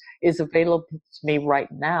 consciousness is available to me right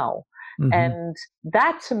now. Mm-hmm. And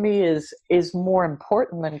that to me is more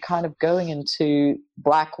important than kind of going into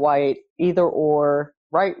black, white, either or,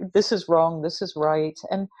 right? This is wrong, this is right.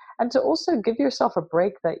 And to also give yourself a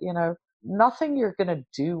break that, nothing you're going to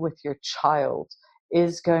do with your child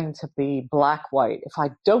is going to be black, white. If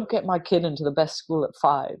I don't get my kid into the best school at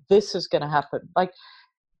 5, this is going to happen. Like,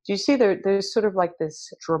 do you see there's sort of like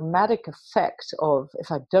this dramatic effect of, if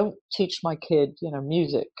I don't teach my kid,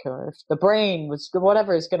 music, or if the brain was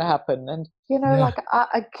whatever is going to happen. And,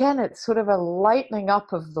 again, it's sort of a lightening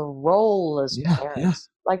up of the role as parents. Yeah.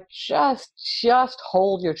 Like, just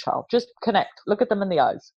hold your child, just connect, look at them in the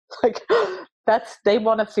eyes. Like, they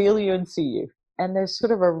want to feel you and see you. And there's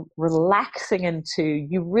sort of a relaxing into,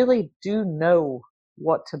 you really do know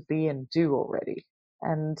what to be and do already.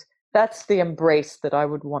 And that's the embrace that I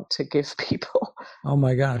would want to give people. Oh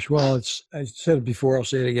my gosh. Well, I said it before, I'll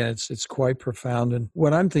say it again. It's quite profound. And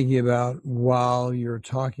what I'm thinking about while you're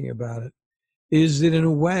talking about it is that, in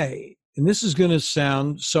a way, and this is going to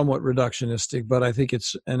sound somewhat reductionistic, but I think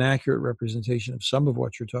it's an accurate representation of some of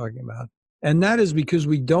what you're talking about. And that is because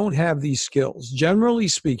we don't have these skills. Generally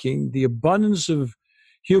speaking, the abundance of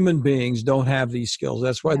human beings don't have these skills.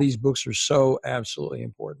 That's why these books are so absolutely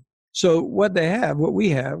important. So what I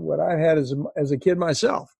had as a kid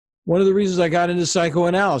myself, one of the reasons I got into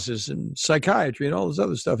psychoanalysis and psychiatry and all this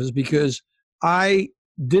other stuff is because I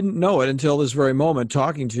didn't know it until this very moment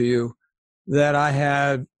talking to you that I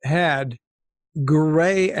had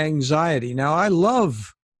gray anxiety. Now, I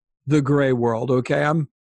love the gray world, okay?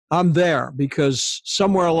 I'm there because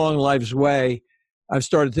somewhere along life's way, I've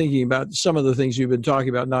started thinking about some of the things you've been talking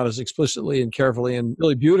about, not as explicitly and carefully and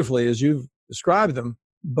really beautifully as you've described them.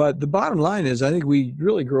 But the bottom line is, I think we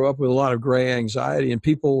really grew up with a lot of gray anxiety, and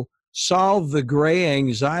people solve the gray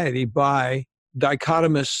anxiety by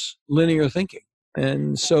dichotomous linear thinking.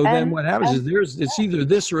 And so then what happens is it's either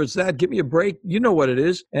this or it's that. Give me a break. You know what it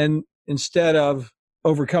is. And instead of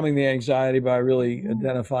overcoming the anxiety by really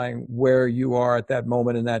identifying where you are at that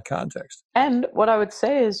moment in that context. And what I would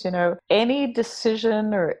say is, any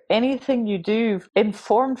decision or anything you do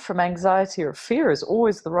informed from anxiety or fear is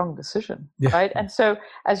always the wrong decision, right? And so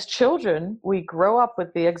as children, we grow up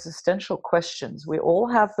with the existential questions. We all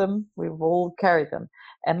have them. We've all carried them.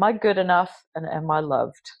 Am I good enough? And am I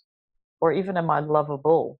loved? Or even am I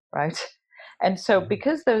lovable, right? And so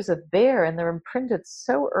because those are there and they're imprinted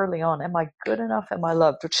so early on, am I good enough? Am I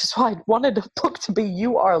loved? Which is why I wanted the book to be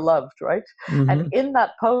You Are Loved, right? Mm-hmm. And in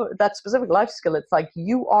that that specific life skill, it's like,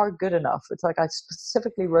 you are good enough. It's like I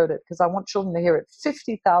specifically wrote it because I want children to hear it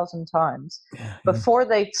 50,000 times before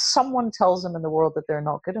someone tells them in the world that they're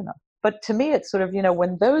not good enough. But to me, it's sort of,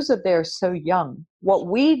 when those are there so young, what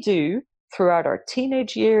we do throughout our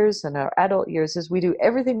teenage years and our adult years is we do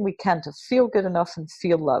everything we can to feel good enough and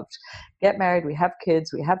feel loved. Get married, we have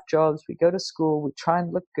kids, we have jobs, we go to school, we try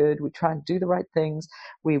and look good, we try and do the right things,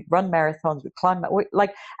 we run marathons, we climb,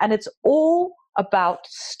 and it's all about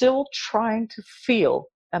still trying to feel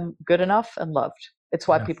good enough and loved. It's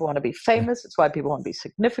why people want to be famous. It's why people want to be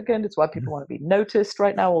significant. It's why people want to be noticed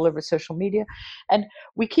right now all over social media. And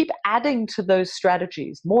we keep adding to those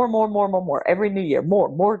strategies, more, every new year,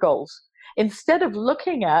 more goals, instead of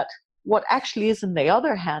looking at what actually is in the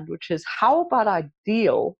other hand, which is how about I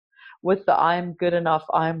deal with the I'm good enough,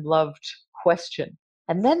 I'm loved question.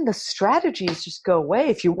 And then the strategies just go away.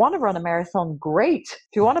 If you want to run a marathon, great.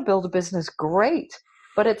 If you want to build a business, great.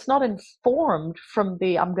 But it's not informed from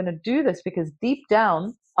I'm going to do this because deep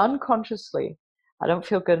down, unconsciously, I don't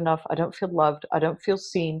feel good enough. I don't feel loved. I don't feel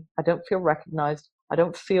seen. I don't feel recognized. I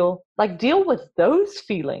don't feel deal with those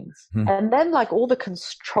feelings. And then all the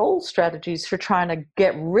control strategies for trying to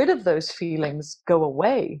get rid of those feelings go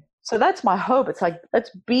away. So that's my hope. It's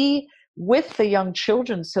let's be with the young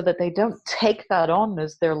children so that they don't take that on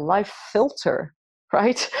as their life filter.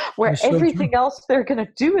 Right? Where everything else they're going to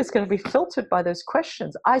do is going to be filtered by those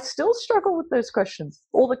questions. I still struggle with those questions.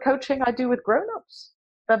 All the coaching I do with grown-ups,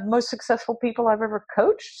 the most successful people I've ever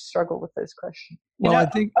coached struggle with those questions. Well, I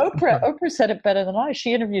think Oprah said it better than I.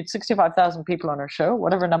 She interviewed 65,000 people on her show,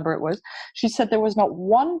 whatever number it was. She said there was not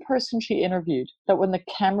one person she interviewed that when the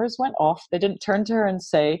cameras went off, they didn't turn to her and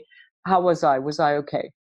say, how was I? Was I okay?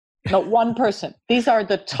 Not one person. These are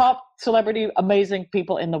the top celebrity, amazing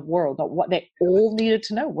people in the world. Not what they all needed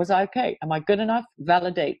to know. Was I okay? Am I good enough?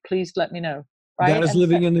 Validate. Please let me know. Right? That is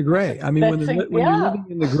living in the gray. I mean, when you're living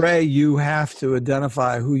in the gray, you have to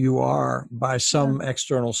identify who you are by some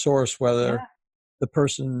external source, whether the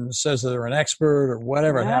person says that they're an expert or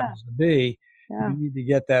whatever it happens to be. You need to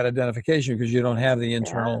get that identification because you don't have the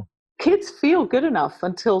internal. Kids feel good enough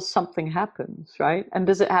until something happens, right? And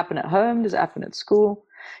does it happen at home? Does it happen at school?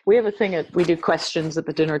 We have a thing we do questions at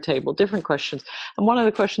the dinner table, different questions. And one of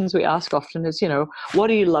the questions we ask often is, what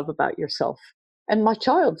do you love about yourself? And my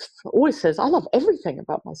child always says, I love everything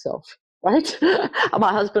about myself, right? And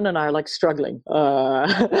my husband and I are struggling.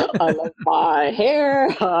 I love my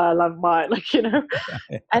hair. I love my,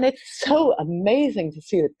 and it's so amazing to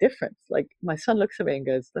see the difference. My son looks at me and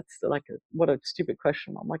goes, that's what a stupid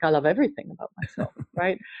question. I'm I love everything about myself,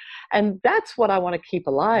 right? And that's what I want to keep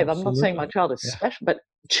alive. Absolutely. I'm not saying my child is special, but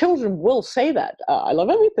children will say that. I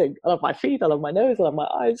love everything. I love my feet. I love my nose. I love my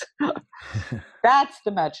eyes. That's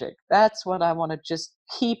the magic. That's what I want to just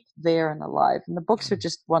keep there and alive. And the books are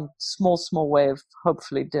just one small way of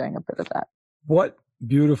hopefully doing a bit of that. What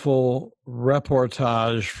beautiful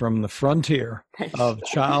reportage from the frontier of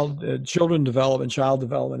children development, child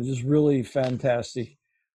development. It's just really fantastic.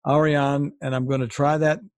 Ariane, and I'm going to try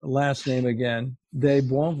that last name again, de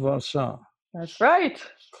Bonvincent. That's right.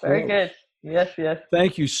 Very good. Yes.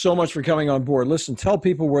 Thank you so much for coming on board. Listen, tell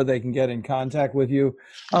people where they can get in contact with you.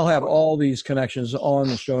 I'll have all these connections on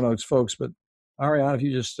the show notes, folks. But Ariane, if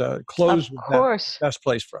you just close with that, best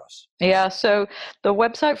place for us. Yeah, so the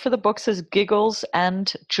website for the books is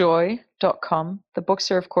gigglesandjoy.com. The books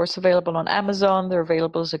are, of course, available on Amazon. They're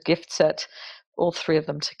available as a gift set, all three of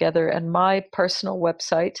them together. And my personal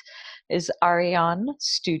website is Ariane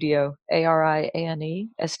Studio, ARIANE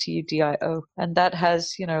STUDIO. And that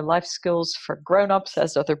has, life skills for grown-ups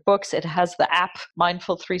as other books. It has the app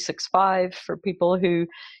Mindful 365 for people who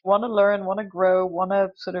want to learn, want to grow, want to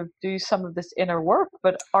sort of do some of this inner work,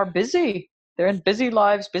 but are busy. They're in busy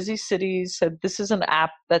lives, busy cities. So this is an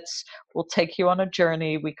app will take you on a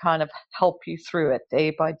journey. We kind of help you through it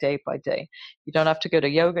day by day by day. You don't have to go to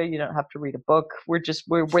yoga. You don't have to read a book. We're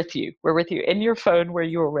with you. We're with you in your phone where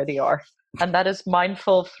you already are. And that is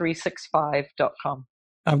mindful365.com.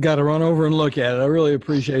 I've got to run over and look at it. I really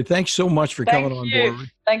appreciate it. Thanks so much for coming on board.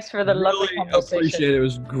 Thanks for the lovely conversation. Appreciate it. It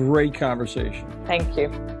was a great conversation. Thank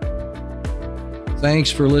you.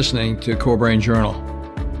 Thanks for listening to Core Brain Journal.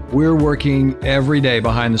 We're working every day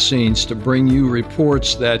behind the scenes to bring you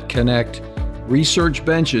reports that connect research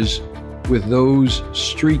benches with those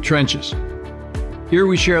street trenches. Here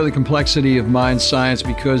we share the complexity of mind science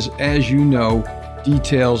because, as you know,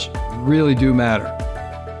 details really do matter.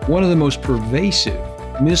 One of the most pervasive,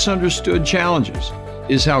 misunderstood challenges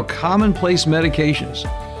is how commonplace medications,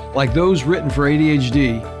 like those written for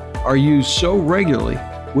ADHD, are used so regularly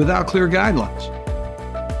without clear guidelines.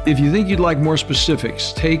 If you think you'd like more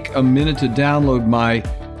specifics, take a minute to download my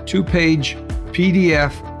 2-page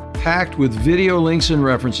PDF packed with video links and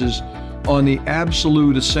references on the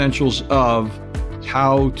absolute essentials of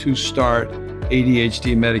how to start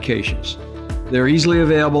ADHD medications. They're easily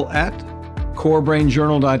available at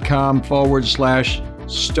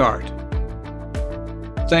corebrainjournal.com/start.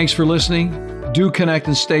 Thanks for listening. Do connect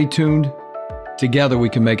and stay tuned. Together we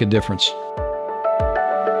can make a difference.